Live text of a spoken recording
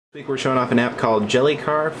This week we're showing off an app called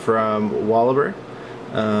JellyCar from Wallaber.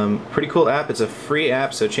 Pretty cool app. It's a free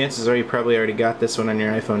app, so chances are you probably already got this one on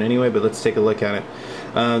your iPhone anyway, but let's take a look at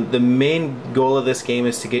it. The main goal of this game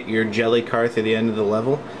is to get your jelly car through the end of the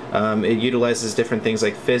level. It utilizes different things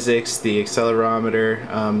like physics, the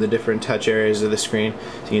accelerometer, the different touch areas of the screen.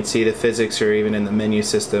 So you can see the physics are even in the menu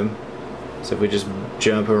system. So if we just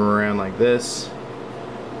jump them around like this,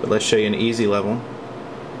 but let's show you an easy level.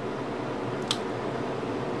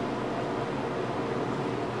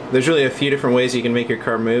 There's really a few different ways you can make your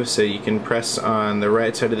car move. So you can press on the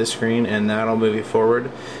right side of the screen and that'll move you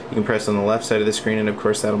forward. You can press on the left side of the screen and of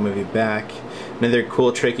course that'll move you back. Another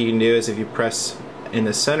cool trick you can do is if you press in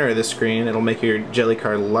the center of the screen, it'll make your jelly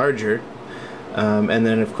car larger. And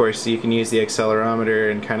then of course you can use the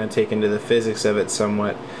accelerometer and kind of take into the physics of it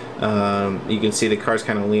somewhat. You can see the car's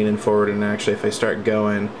kind of leaning forward, and actually if I start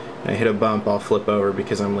going and I hit a bump, I'll flip over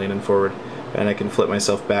because I'm leaning forward, and I can flip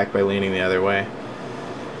myself back by leaning the other way.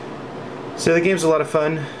 So the game's a lot of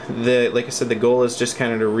fun. Like I said, the goal is just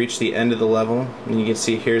kind of to reach the end of the level, and you can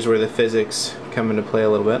see here's where the physics come into play a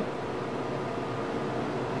little bit.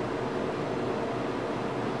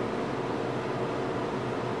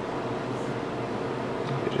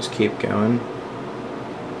 You just keep going.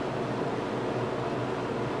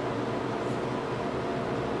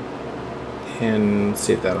 And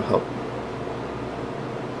see if that'll help.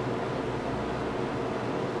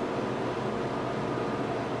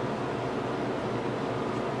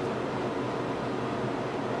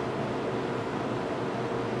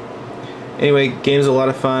 Anyway, game's a lot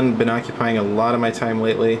of fun. Been occupying a lot of my time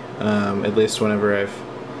lately, at least whenever I've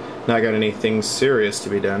not got anything serious to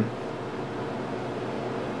be done.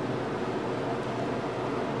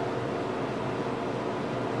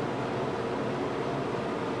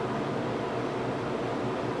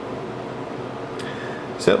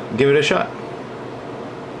 So, give it a shot.